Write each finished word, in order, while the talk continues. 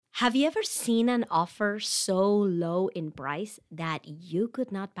Have you ever seen an offer so low in price that you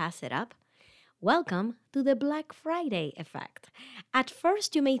could not pass it up? Welcome to the Black Friday effect. At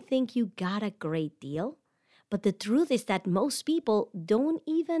first, you may think you got a great deal, but the truth is that most people don't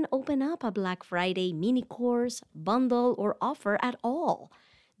even open up a Black Friday mini course, bundle, or offer at all.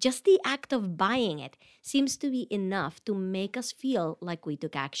 Just the act of buying it seems to be enough to make us feel like we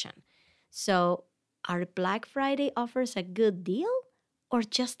took action. So, are Black Friday offers a good deal or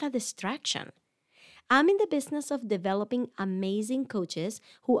just a distraction? I'm in the business of developing amazing coaches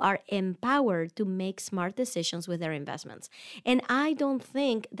who are empowered to make smart decisions with their investments. And I don't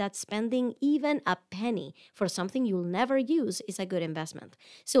think that spending even a penny for something you'll never use is a good investment.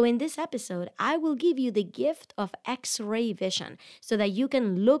 So, in this episode, I will give you the gift of X ray vision so that you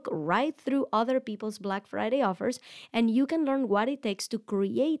can look right through other people's Black Friday offers and you can learn what it takes to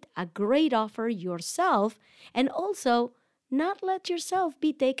create a great offer yourself and also not let yourself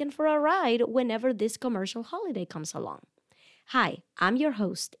be taken for a ride whenever this commercial holiday comes along. Hi, I'm your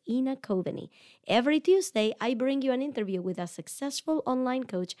host, Ina Coveney. Every Tuesday, I bring you an interview with a successful online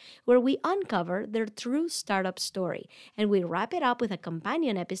coach where we uncover their true startup story, and we wrap it up with a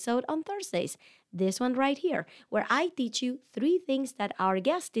companion episode on Thursdays. This one right here, where I teach you 3 things that our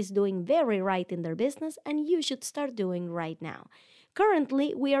guest is doing very right in their business and you should start doing right now.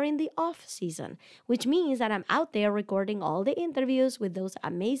 Currently, we are in the off season, which means that I'm out there recording all the interviews with those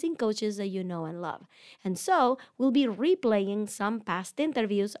amazing coaches that you know and love. And so, we'll be replaying some past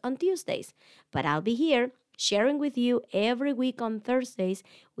interviews on Tuesdays. But I'll be here sharing with you every week on Thursdays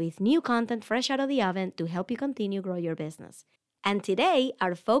with new content fresh out of the oven to help you continue grow your business. And today,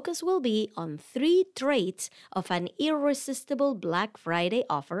 our focus will be on 3 traits of an irresistible Black Friday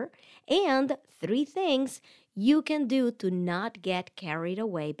offer and 3 things you can do to not get carried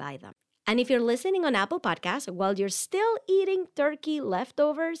away by them. And if you're listening on Apple Podcasts while you're still eating turkey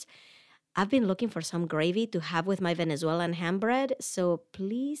leftovers, I've been looking for some gravy to have with my Venezuelan ham bread, so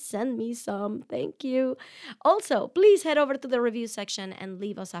please send me some. Thank you. Also, please head over to the review section and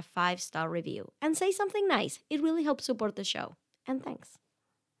leave us a 5-star review and say something nice. It really helps support the show. And thanks.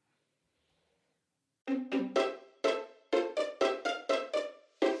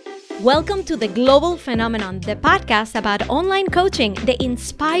 Welcome to The Global Phenomenon, the podcast about online coaching, the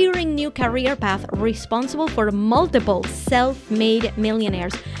inspiring new career path responsible for multiple self-made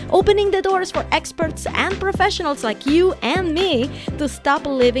millionaires, opening the doors for experts and professionals like you and me to stop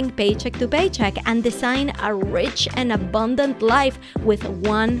living paycheck to paycheck and design a rich and abundant life with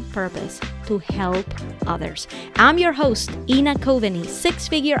one purpose: to help others. I'm your host, Ina Coveney,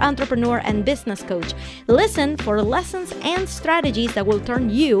 6-figure entrepreneur and business coach. Listen for lessons and strategies that will turn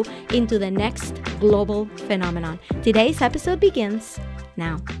you into the next global phenomenon. Today's episode begins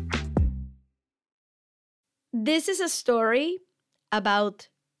now. This is a story about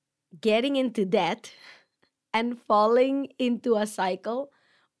getting into debt and falling into a cycle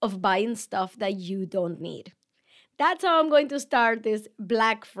of buying stuff that you don't need. That's how I'm going to start this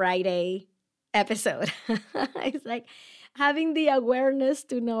Black Friday episode. It's like having the awareness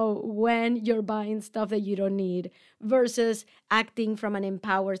to know when you're buying stuff that you don't need versus acting from an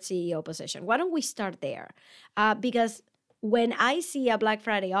empowered CEO position. Why don't we start there? Because when I see a Black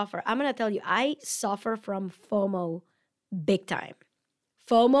Friday offer, I'm going to tell you, I suffer from FOMO big time.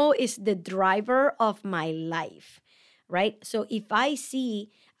 FOMO is the driver of my life, right? So if I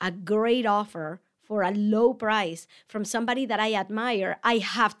see a great offer for a low price from somebody that I admire, I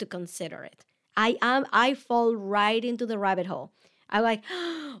have to consider it. I fall right into the rabbit hole. I'm like,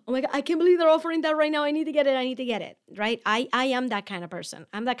 oh my God, I can't believe they're offering that right now. I need to get it, right? I am that kind of person.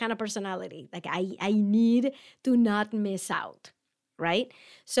 I'm that kind of personality. Like I need to not miss out, right?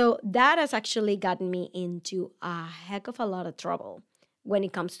 So that has actually gotten me into a heck of a lot of trouble when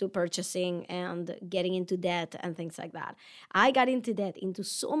it comes to purchasing and getting into debt and things like that. I got into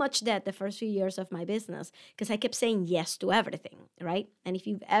so much debt the first few years of my business because I kept saying yes to everything, right? And if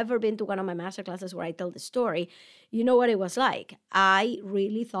you've ever been to one of my masterclasses where I tell the story, you know what it was like. I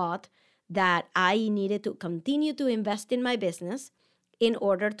really thought that I needed to continue to invest in my business in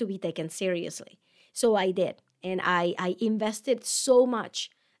order to be taken seriously. So I did. And I invested so much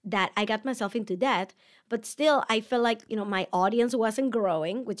that I got myself into debt, but still I felt like, my audience wasn't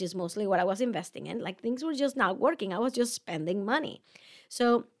growing, which is mostly what I was investing in. Like things were just not working. I was just spending money.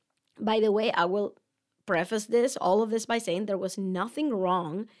 So by the way, I will preface all of this by saying there was nothing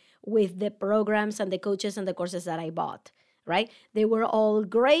wrong with the programs and the coaches and the courses that I bought, right? They were all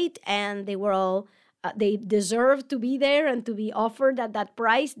great and they were all they deserved to be there and to be offered at that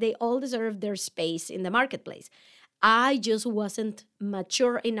price. They all deserve their space in the marketplace. I just wasn't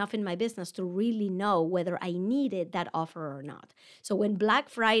mature enough in my business to really know whether I needed that offer or not. So when Black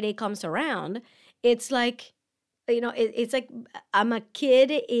Friday comes around, it's like, it's like I'm a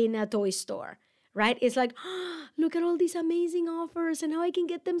kid in a toy store, right? It's like, oh, look at all these amazing offers and how I can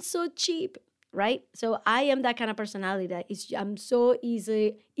get them so cheap, right? So I am that kind of personality that I'm so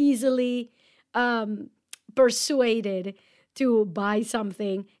easily persuaded to buy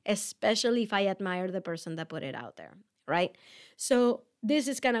something, especially if I admire the person that put it out there, right? So this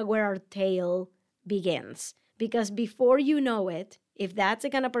is kind of where our tale begins. Because before you know it, if that's the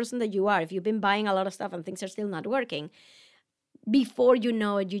kind of person that you are, if you've been buying a lot of stuff and things are still not working, before you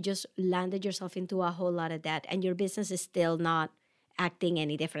know it, you just landed yourself into a whole lot of debt and your business is still not acting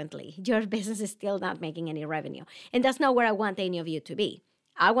any differently. Your business is still not making any revenue. And that's not where I want any of you to be.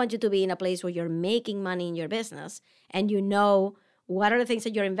 I want you to be in a place where you're making money in your business and you know what are the things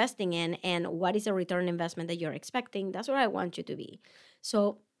that you're investing in and what is the return investment that you're expecting. That's where I want you to be.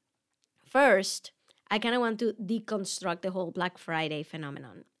 So first, I kind of want to deconstruct the whole Black Friday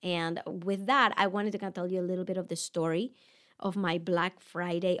phenomenon. And with that, I wanted to kind of tell you a little bit of the story of my Black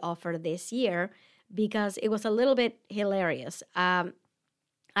Friday offer this year because it was a little bit hilarious. I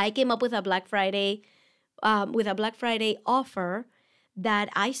came up with a Black Friday offer that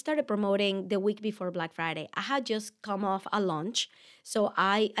I started promoting the week before Black Friday. I had just come off a launch, so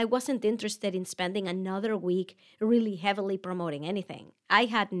I wasn't interested in spending another week really heavily promoting anything. I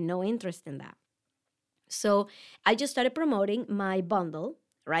had no interest in that. So I just started promoting my bundle,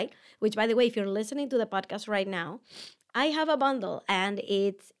 right? Which, by the way, if you're listening to the podcast right now, I have a bundle and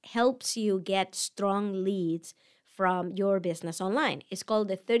it helps you get strong leads from your business online. It's called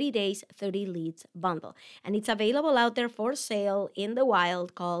the 30 Days, 30 Leads bundle. And it's available out there for sale in the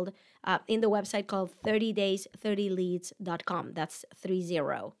wild in the website called 30days30leads.com. That's 30,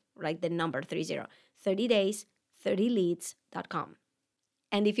 right? The number 30. 30days30leads.com.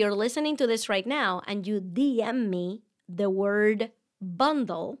 And if you're listening to this right now and you DM me the word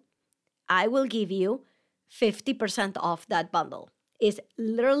bundle, I will give you 50% off that bundle. It's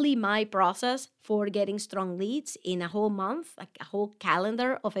literally my process for getting strong leads in a whole month, like a whole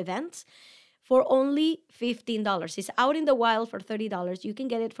calendar of events for only $15. It's out in the wild for $30. You can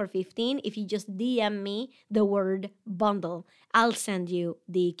get it for $15 if you just DM me the word bundle. I'll send you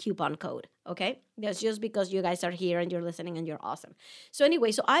the coupon code, okay? That's just because you guys are here and you're listening and you're awesome. So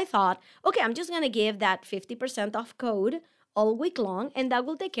anyway, so I thought, okay, I'm just going to give that 50% off code all week long, and that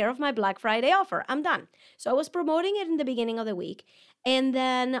will take care of my Black Friday offer. I'm done. So I was promoting it in the beginning of the week, and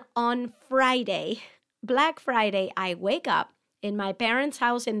then on Friday, Black Friday, I wake up in my parents'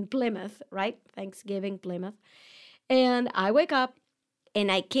 house in Plymouth, right? Thanksgiving, Plymouth. And I wake up and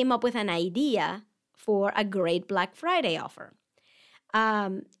I came up with an idea for a great Black Friday offer.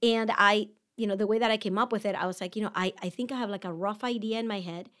 And the way that I came up with it, I was like, I think I have like a rough idea in my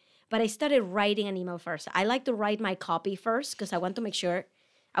head, but I started writing an email first. I like to write my copy first because I want to make sure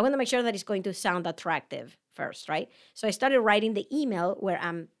that it's going to sound attractive first, right? So I started writing the email where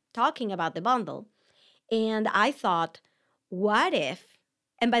I'm talking about the bundle. And I thought, what if,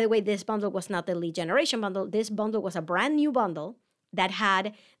 and by the way, this bundle was not the lead generation bundle. This bundle was a brand new bundle that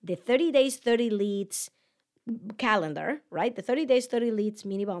had the 30 days, 30 leads calendar, right? The 30 days, 30 leads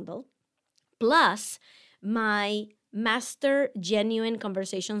mini bundle, plus my Master Genuine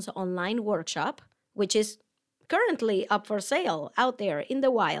Conversations online workshop, which is currently up for sale out there in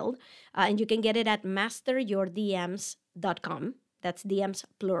the wild. And you can get it at masteryourdms.com. That's DMs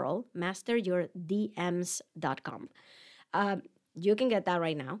plural, masteryourdms.com. You can get that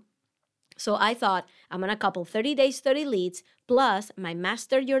right now. So I thought I'm going to couple 30 days, 30 leads, plus my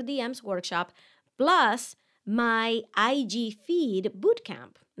Master Your DMs workshop, plus my IG feed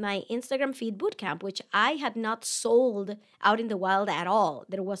bootcamp, my Instagram feed bootcamp, which I had not sold out in the wild at all.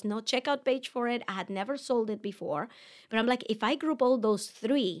 There was no checkout page for it. I had never sold it before. But I'm like, if I group all those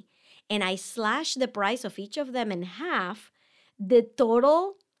three and I slash the price of each of them in half, the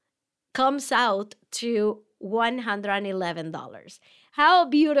total comes out to $111. How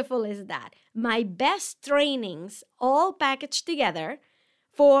beautiful is that? My best trainings all packaged together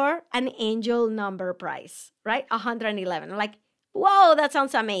for an angel number price, right? 111. Like, whoa, that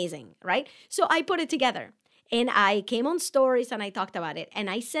sounds amazing, right? So I put it together and I came on stories and I talked about it. And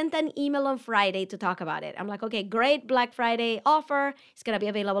I sent an email on Friday to talk about it. I'm like, okay, great Black Friday offer. It's going to be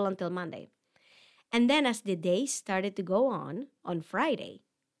available until Monday. And then as the days started to go on Friday,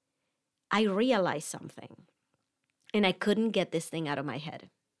 I realized something. And I couldn't get this thing out of my head.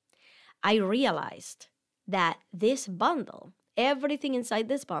 I realized that this bundle, everything inside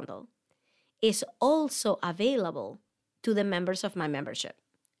this bundle, is also available to the members of my membership,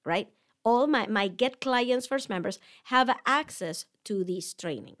 right? all my Get Clients First members have access to these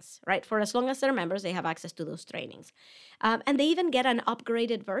trainings, right? For as long as they're members, they have access to those trainings. And they even get an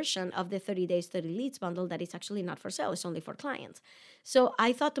upgraded version of the 30 Days, 30 Leads bundle that is actually not for sale. It's only for clients. So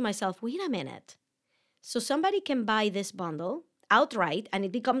I thought to myself, wait a minute. So somebody can buy this bundle outright and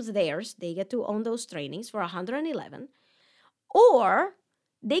it becomes theirs. They get to own those trainings for $111. Or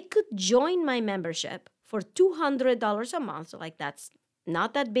they could join my membership for $200 a month. So like that's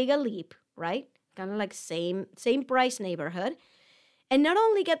not that big a leap, right? Kind of like same price neighborhood. And not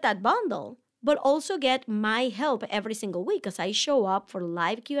only get that bundle, but also get my help every single week because I show up for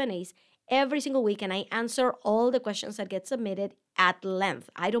live Q&As every single week and I answer all the questions that get submitted at length.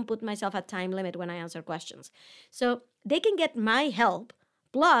 I don't put myself a time limit when I answer questions. So they can get my help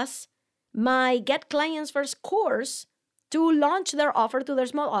plus my Get Clients First course to launch their offer to their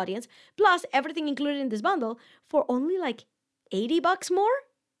small audience, plus everything included in this bundle for only like $80 more,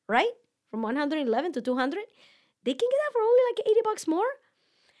 right? From 111 to 200. They can get that for only like $80 more.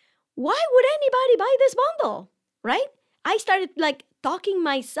 Why would anybody buy this bundle, right? I started like talking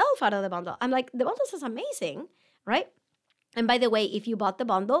myself out of the bundle. I'm like, the bundle is amazing, right? And by the way, if you bought the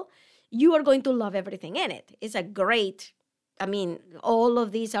bundle, you are going to love everything in it. It's a great, all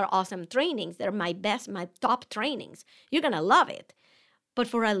of these are awesome trainings. They're my top trainings. You're going to love it. But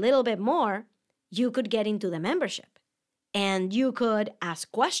for a little bit more, you could get into the membership and you could ask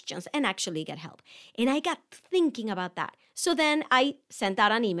questions and actually get help. And I got thinking about that. So then I sent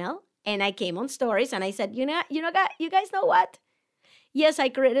out an email and I came on stories and I said, you guys know what? Yes, I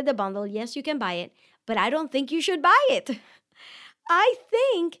created the bundle. Yes, you can buy it, but I don't think you should buy it. I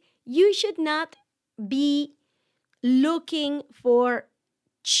think you should not be looking for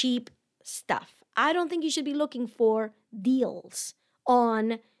cheap stuff. I don't think you should be looking for deals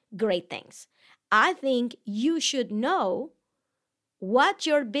on great things. I think you should know what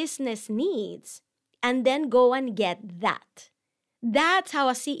your business needs and then go and get that. That's how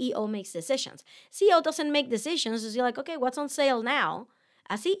a CEO makes decisions. CEO doesn't make decisions. It's like, okay, what's on sale now?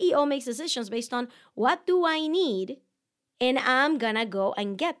 A CEO makes decisions based on what do I need, and I'm going to go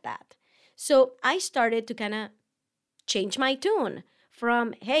and get that. So I started to kind of change my tune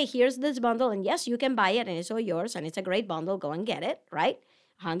from, hey, here's this bundle, and yes, you can buy it, and it's all yours, and it's a great bundle. Go and get it, right?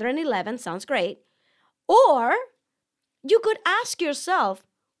 111 sounds great. Or you could ask yourself,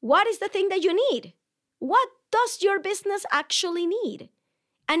 what is the thing that you need? What does your business actually need?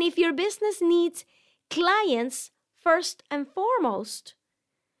 And if your business needs clients first and foremost,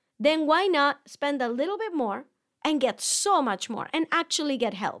 then why not spend a little bit more and get so much more and actually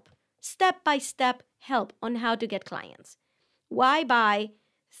get help, step-by-step help on how to get clients? Why buy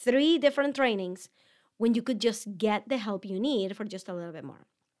 3 different trainings when you could just get the help you need for just a little bit more?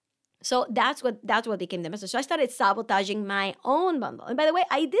 So that's what became the message. So I started sabotaging my own bundle. And by the way,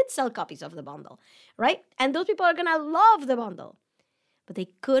 I did sell copies of the bundle, right? And those people are going to love the bundle. But they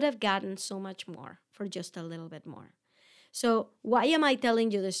could have gotten so much more for just a little bit more. So why am I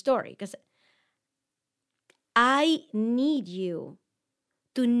telling you this story? Because I need you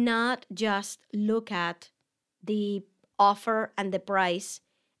to not just look at the offer and the price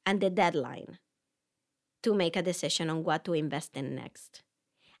and the deadline to make a decision on what to invest in next.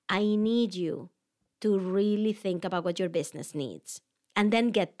 I need you to really think about what your business needs and then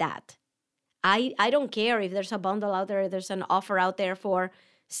get that. I don't care if there's a bundle out there, there's an offer out there for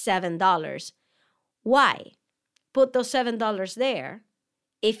 $7. Why put those $7 there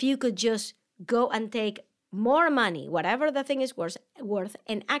if you could just go and take more money, whatever the thing is worth,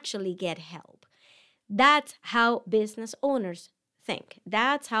 and actually get help? That's how business owners think.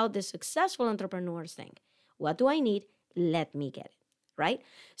 That's how the successful entrepreneurs think. What do I need? Let me get it. Right?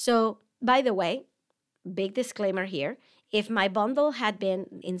 So, by the way, big disclaimer here. If my bundle had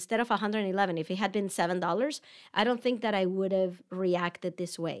been, instead of $111, if it had been $7, I don't think that I would have reacted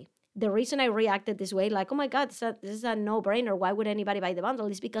this way. The reason I reacted this way, like, oh my God, this is a no-brainer. Why would anybody buy the bundle?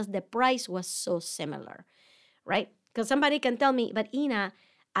 Is because the price was so similar, right? Because somebody can tell me, but Ina,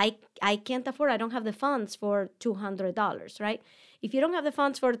 I can't afford, I don't have the funds for $200, right? If you don't have the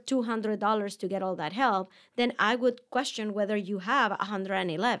funds for $200 to get all that help, then I would question whether you have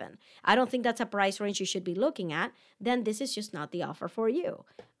 $111. I don't think that's a price range you should be looking at. Then this is just not the offer for you,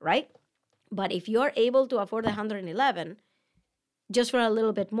 right? But if you're able to afford $111, just for a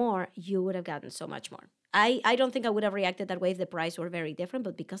little bit more, you would have gotten so much more. I don't think I would have reacted that way if the price were very different,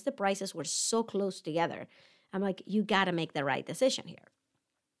 but because the prices were so close together, I'm like, you got to make the right decision here.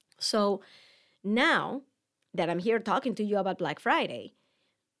 So now that I'm here talking to you about Black Friday,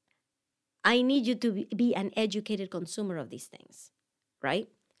 I need you to be an educated consumer of these things, right?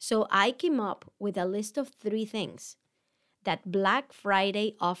 So I came up with a list of 3 things that Black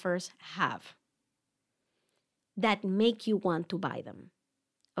Friday offers have that make you want to buy them.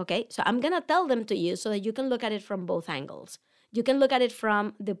 Okay, so I'm gonna tell them to you so that you can look at it from both angles. You can look at it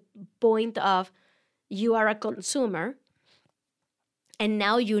from the point of you are a consumer and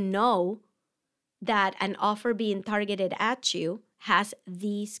now you know that an offer being targeted at you has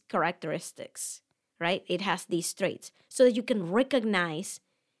these characteristics, right? It has these traits so that you can recognize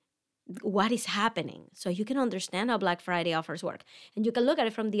what is happening, so you can understand how Black Friday offers work. And you can look at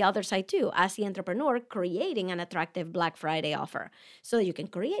it from the other side too, as the entrepreneur creating an attractive Black Friday offer so that you can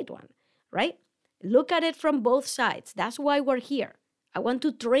create one, right? Look at it from both sides. That's why we're here. I want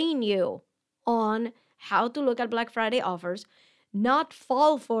to train you on how to look at Black Friday offers, not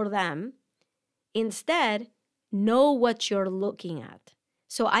fall for them. Instead, know what you're looking at.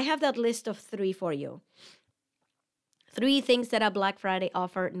 So I have that list of 3 for you. 3 things that a Black Friday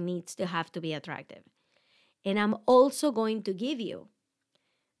offer needs to have to be attractive. And I'm also going to give you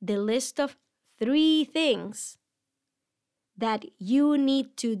the list of 3 things that you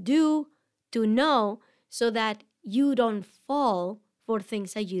need to do to know so that you don't fall for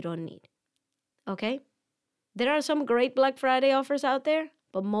things that you don't need. Okay? There are some great Black Friday offers out there,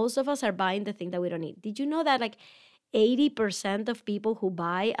 but most of us are buying the thing that we don't need. Did you know that 80% of people who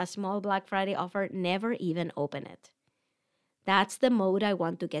buy a small Black Friday offer never even open it? That's the mode I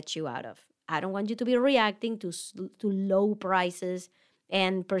want to get you out of. I don't want you to be reacting to low prices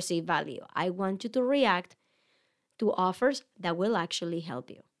and perceived value. I want you to react to offers that will actually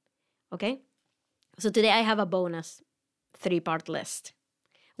help you. Okay? So today I have a bonus 3-part list.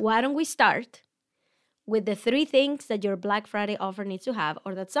 Why don't we start with the 3 things that your Black Friday offer needs to have,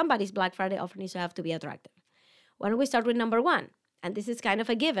 or that somebody's Black Friday offer needs to have to be attractive? Why don't we start with number 1? And this is kind of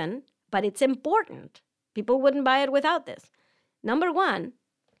a given, but it's important. People wouldn't buy it without this. Number 1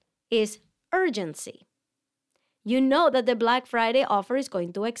 is urgency. You know that the Black Friday offer is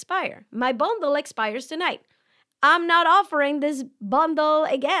going to expire. My bundle expires tonight. I'm not offering this bundle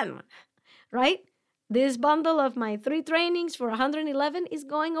again, right? This bundle of my 3 trainings for $111 is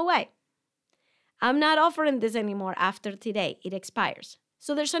going away. I'm not offering this anymore after today. It expires.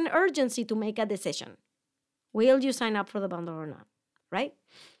 So there's an urgency to make a decision. Will you sign up for the bundle or not, right?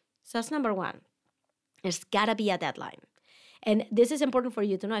 So that's number 1. There's gotta be a deadline. And this is important for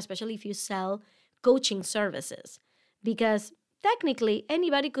you to know, especially if you sell coaching services, because technically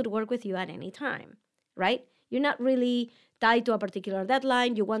anybody could work with you at any time, right? You're not really tied to a particular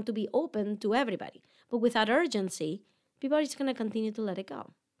deadline. You want to be open to everybody. But without urgency, people are just going to continue to let it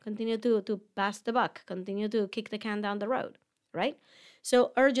go, continue to pass the buck, continue to kick the can down the road, right?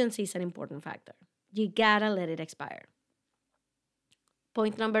 So urgency is an important factor. You gotta let it expire.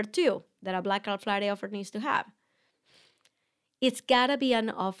 Point number 2 that a Black Friday offer needs to have. It's gotta be an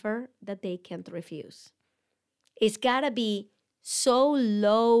offer that they can't refuse. It's gotta be so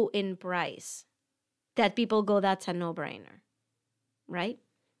low in price that people go, that's a no-brainer, right?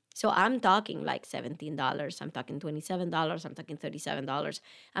 So I'm talking like $17, I'm talking $27, I'm talking $37.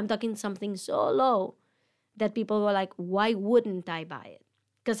 I'm talking something so low that people go like, why wouldn't I buy it?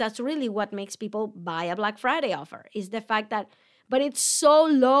 Because that's really what makes people buy a Black Friday offer, is the fact that, but it's so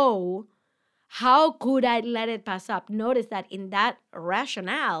low, how could I let it pass up? Notice that in that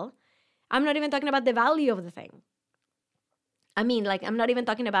rationale, I'm not even talking about the value of the thing. I mean, I'm not even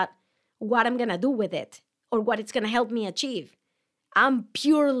talking about what I'm going to do with it or what it's going to help me achieve. I'm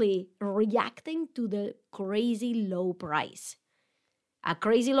purely reacting to the crazy low price. A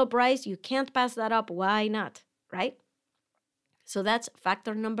crazy low price, you can't pass that up. Why not, right? So that's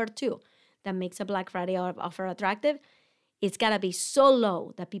factor number 2 that makes a Black Friday offer attractive. It's got to be so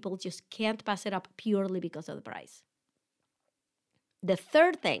low that people just can't pass it up purely because of the price. The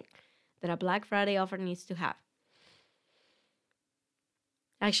 3rd thing that a Black Friday offer needs to have.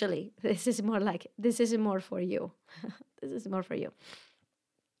 Actually, this is more for you. This is more for you.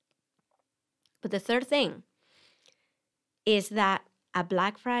 But the 3rd thing is that a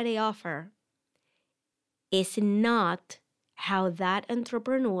Black Friday offer is not how that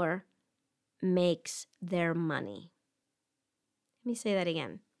entrepreneur makes their money. Let me say that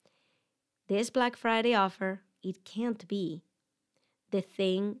again. This Black Friday offer, it can't be the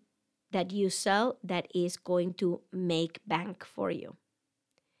thing that you sell that is going to make bank for you.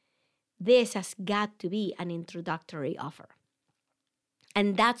 This has got to be an introductory offer.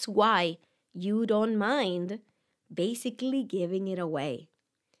 And that's why you don't mind basically giving it away,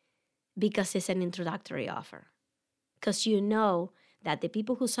 because it's an introductory offer. Because you know that the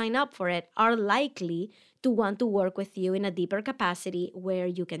people who sign up for it are likely to want to work with you in a deeper capacity where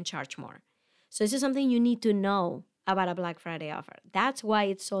you can charge more. So this is something you need to know about a Black Friday offer. That's why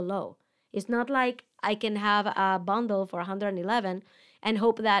it's so low. It's not like I can have a bundle for 111 and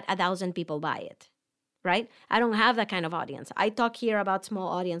hope that 1,000 people buy it, right? I don't have that kind of audience. I talk here about small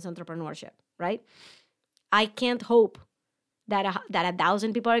audience entrepreneurship, right? I can't hope that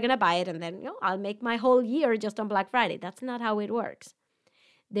 1,000 people are going to buy it and then I'll make my whole year just on Black Friday. That's not how it works.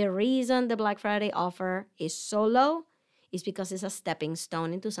 The reason the Black Friday offer is so low is because it's a stepping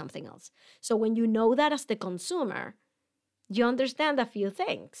stone into something else. So when you know that as the consumer, you understand a few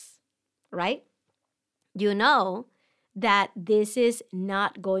things, right? You know that this is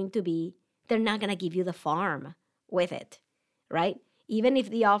not going to be, they're not going to give you the farm with it, right? Even if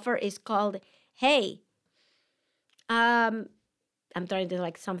the offer is called, hey, I'm trying to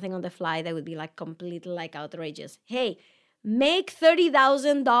like something on the fly that would be like completely like outrageous. Hey, make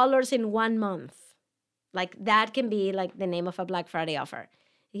 $30,000 in 1 month. Like that can be like the name of a Black Friday offer.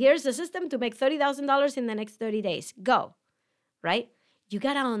 Here's the system to make $30,000 in the next 30 days. Go, right? You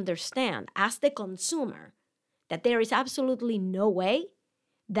got to understand as the consumer that there is absolutely no way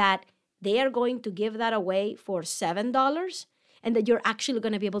that they are going to give that away for $7 and that you're actually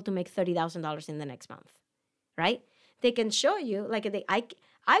going to be able to make $30,000 in the next month, right? They can show you, like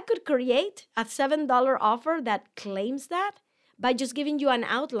I could create a $7 offer that claims that by just giving you an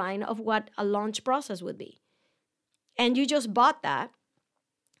outline of what a launch process would be. And you just bought that,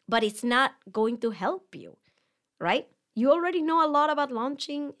 but it's not going to help you, right? You already know a lot about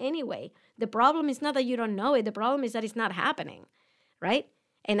launching anyway. The problem is not that you don't know it. The problem is that it's not happening, right?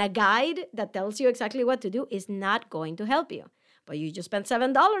 And a guide that tells you exactly what to do is not going to help you. But you just spent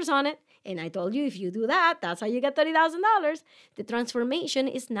 $7 on it. And I told you if you do that, that's how you get $30,000. The transformation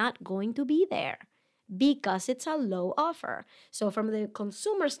is not going to be there because it's a low offer. So from the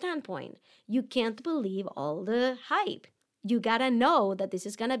consumer standpoint, you can't believe all the hype. You gotta know that this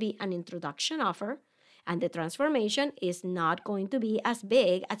is gonna be an introduction offer and the transformation is not going to be as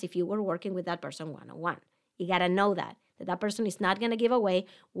big as if you were working with that person one-on-one. You gotta know that that person is not gonna give away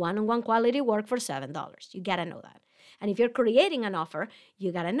one-on-one quality work for $7. You gotta know that. And if you're creating an offer,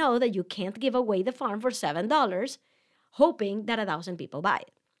 you gotta know that you can't give away the farm for $7 hoping that 1,000 people buy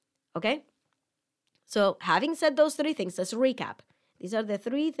it, okay? So having said those three things, let's recap. These are the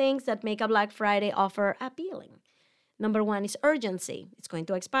three things that make a Black Friday offer appealing. Number one is urgency. It's going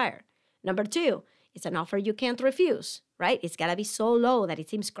to expire. Number two, it's an offer you can't refuse, right? It's got to be so low that it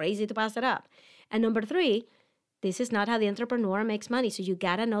seems crazy to pass it up. And number three, this is not how the entrepreneur makes money. So you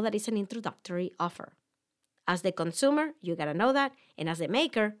got to know that it's an introductory offer. As the consumer, you got to know that. And as the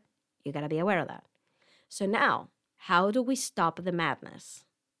maker, you got to be aware of that. So now, how do we stop the madness?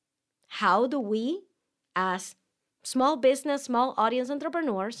 How do we, as small business, small audience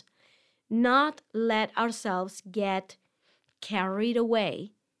entrepreneurs, not let ourselves get carried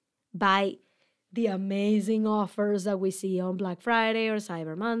away by the amazing offers that we see on Black Friday or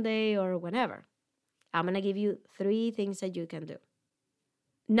Cyber Monday or whenever? I'm going to give you three things that you can do.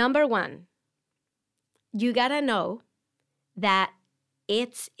 Number one, you got to know that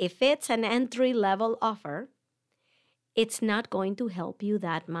if it's an entry-level offer, it's not going to help you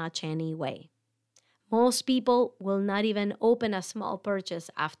that much anyway. Most people will not even open a small purchase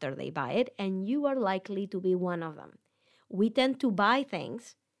after they buy it, and you are likely to be one of them. We tend to buy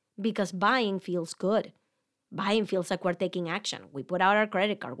things because buying feels good. Buying feels like we're taking action. We put out our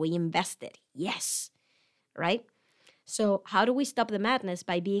credit card, we invested. Yes, right? So how do we stop the madness?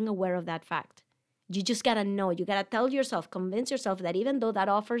 By being aware of that fact. You just got to know. You got to tell yourself, convince yourself that even though that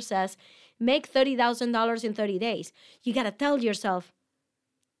offer says make $30,000 in 30 days, you got to tell yourself,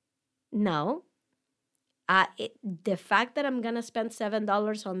 no, the fact that I'm going to spend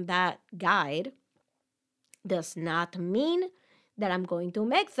 $7 on that guide does not mean that I'm going to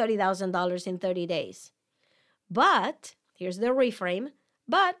make $30,000 in 30 days. But, here's the reframe,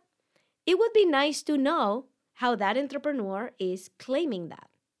 but it would be nice to know how that entrepreneur is claiming that,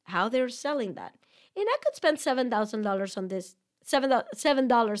 how they're selling that. And I could spend $7,000 on this,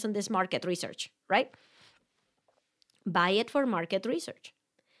 $7 on this market research, right? Buy it for market research.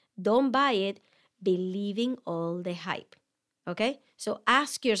 Don't buy it believing all the hype, okay? So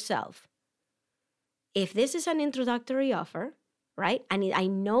ask yourself, if this is an introductory offer, right? And I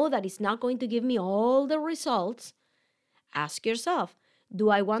know that it's not going to give me all the results, ask yourself, do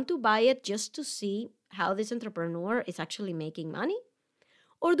I want to buy it just to see how this entrepreneur is actually making money?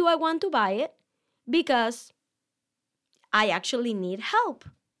 Or do I want to buy it because I actually need help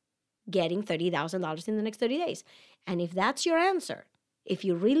getting $30,000 in the next 30 days? And if that's your answer, if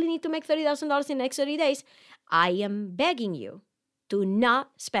you really need to make $30,000 in the next 30 days, I am begging you to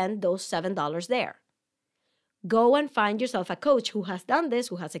not spend those $7 there. Go and find yourself a coach who has done this,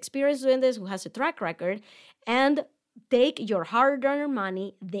 who has experience doing this, who has a track record, and take your hard-earned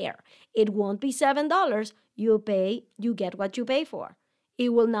money there. It won't be $7. You get what you pay for. It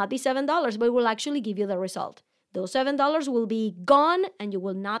will not be $7, but it will actually give you the result. Those $7 will be gone, and you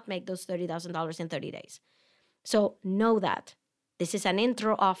will not make those $30,000 in 30 days. So know that. This is an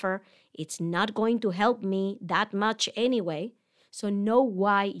intro offer. It's not going to help me that much anyway. So know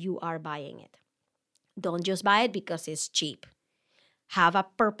why you are buying it. Don't just buy it because it's cheap. Have a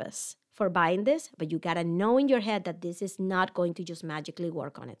purpose for buying this, but you got to know in your head that this is not going to just magically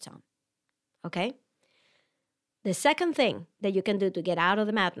work on its own. Okay? The second thing that you can do to get out of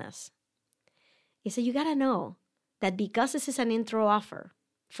the madness is that you got to know that because this is an intro offer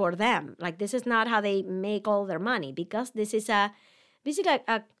for them, like this is not how they make all their money, because this is basically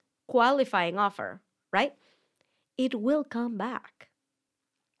a qualifying offer, right? It will come back.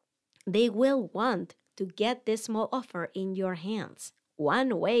 They will want to get this small offer in your hands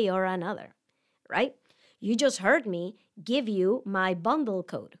one way or another, right? You just heard me give you my bundle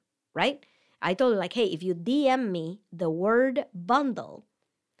code, right? I told you, like, hey, if you DM me the word bundle,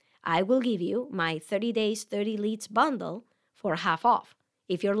 I will give you my 30 days, 30 leads bundle for half off.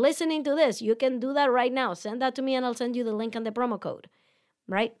 If you're listening to this, you can do that right now. Send that to me and I'll send you the link and the promo code,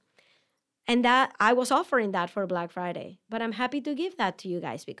 right? And that I was offering that for Black Friday, but I'm happy to give that to you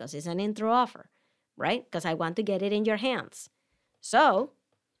guys because it's an intro offer, right? Because I want to get it in your hands. So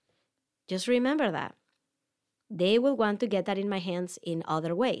just remember that. They will want to get that in my hands in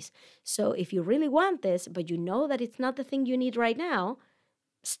other ways. So if you really want this, but you know that it's not the thing you need right now,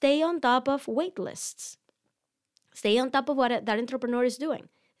 stay on top of wait lists. Stay on top of what that entrepreneur is doing.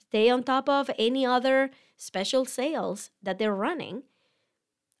 Stay on top of any other special sales that they're running.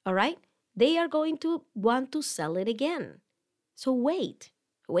 All right? They are going to want to sell it again. So wait.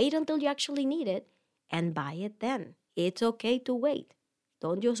 Wait until you actually need it and buy it then. It's okay to wait.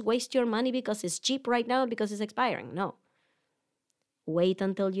 Don't just waste your money because it's cheap right now because it's expiring. No. Wait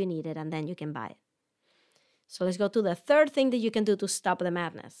until you need it and then you can buy it. So let's go to the third thing that you can do to stop the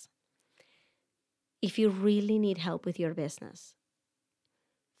madness. If you really need help with your business,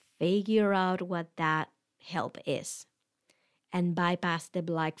 figure out what that help is and bypass the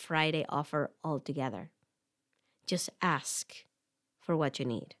Black Friday offer altogether. Just ask for what you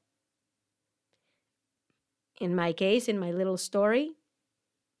need. In my case, in my little story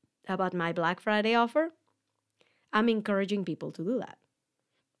about my Black Friday offer, I'm encouraging people to do that.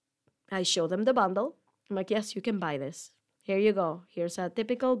 I show them the bundle. I'm like, yes, you can buy this. Here you go. Here's a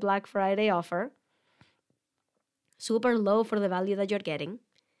typical Black Friday offer. Super low for the value that you're getting.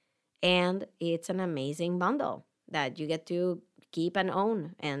 And it's an amazing bundle that you get to keep and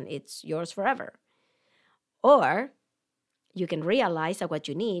own, and it's yours forever. Or you can realize that what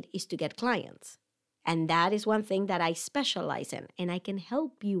you need is to get clients. And that is one thing that I specialize in, and I can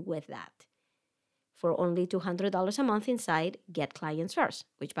help you with that. For only $200 a month inside Get Clients First,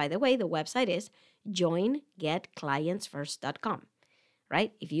 which, by the way, the website is joingetclientsfirst.com,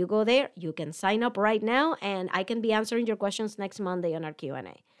 right? If you go there, you can sign up right now, and I can be answering your questions next Monday on our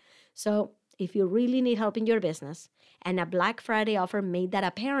Q&A. So if you really need help in your business and a Black Friday offer made that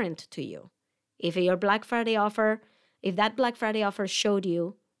apparent to you, if that Black Friday offer showed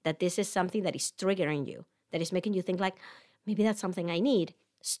you that this is something that is triggering you, that is making you think like, maybe that's something I need,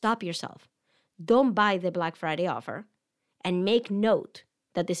 stop yourself. Don't buy the Black Friday offer and make note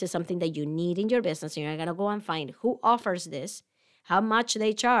that this is something that you need in your business, and you're going to go and find who offers this, how much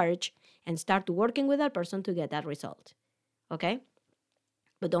they charge, and start working with that person to get that result. Okay?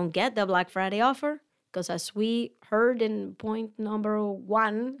 But don't get the Black Friday offer, because as we heard in point number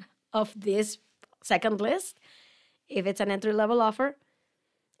 1 of this second list, if it's an entry-level offer,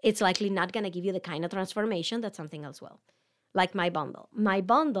 it's likely not going to give you the kind of transformation that something else will. Like my bundle. My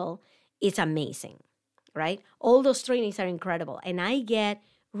bundle is amazing, right? All those trainings are incredible. And I get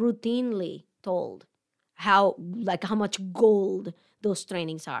routinely told how much gold those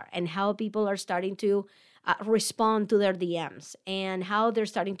trainings are, and how people are starting to respond to their DMs, and how they're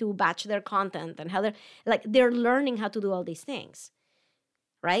starting to batch their content, and how they're learning how to do all these things,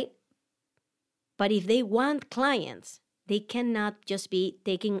 right? But if they want clients, they cannot just be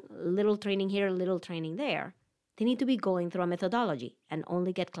taking little training here, little training there. They need to be going through a methodology, and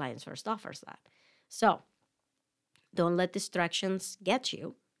only Get Clients First offers that. So don't let distractions get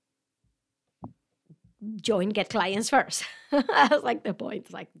you. Join Get Clients First. That's like the point.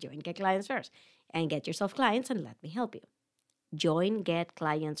 It's like, join Get Clients First and get yourself clients and let me help you.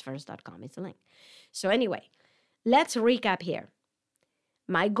 JoinGetClientsFirst.com is the link. So anyway, let's recap here.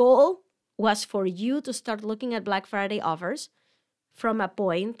 My goal was for you to start looking at Black Friday offers from a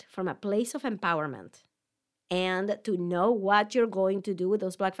place of empowerment, and to know what you're going to do with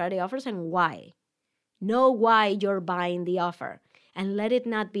those Black Friday offers and why. Know why you're buying the offer. And let it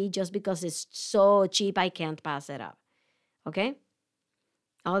not be just because it's so cheap I can't pass it up. Okay?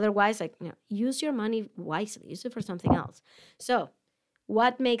 Otherwise, use your money wisely. Use it for something else. So,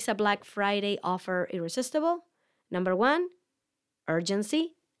 what makes a Black Friday offer irresistible? Number 1,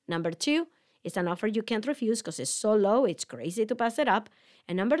 urgency. Number 2, it's an offer you can't refuse because it's so low, it's crazy to pass it up.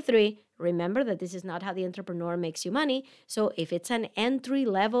 And number 3, remember that this is not how the entrepreneur makes you money. So if it's an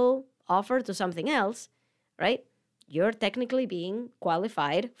entry-level offer to something else, right, you're technically being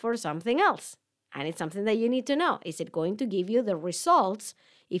qualified for something else. And it's something that you need to know. Is it going to give you the results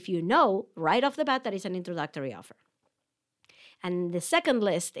if you know right off the bat that it's an introductory offer? And the second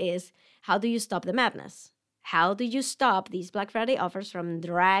list is, how do you stop the madness? How do you stop these Black Friday offers from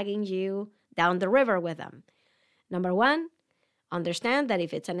dragging you down the river with them? Number 1, understand that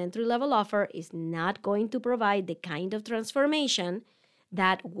if it's an entry-level offer, it's not going to provide the kind of transformation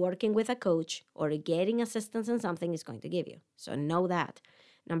that working with a coach or getting assistance in something is going to give you. So know that.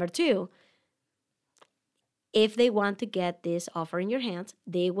 Number 2, if they want to get this offer in your hands,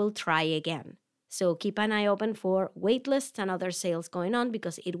 they will try again. So keep an eye open for wait lists and other sales going on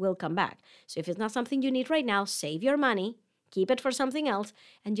because it will come back. So if it's not something you need right now, save your money, keep it for something else,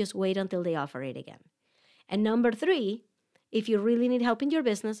 and just wait until they offer it again. And number 3, if you really need help in your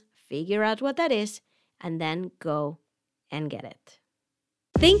business, figure out what that is and then go and get it.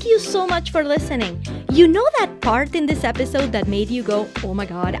 Thank you so much for listening. You know that part in this episode that made you go, oh my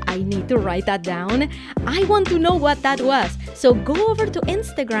God, I need to write that down? I want to know what that was. So go over to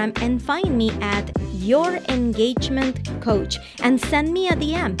Instagram and find me at Your Engagement Coach and send me a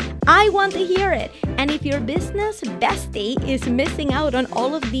DM. I want to hear it. And if your business bestie is missing out on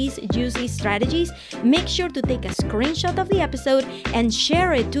all of these juicy strategies, make sure to take a screenshot of the episode and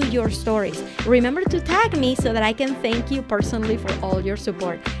share it to your stories. Remember to tag me so that I can thank you personally for all your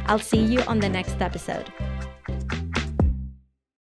support. I'll see you on the next episode.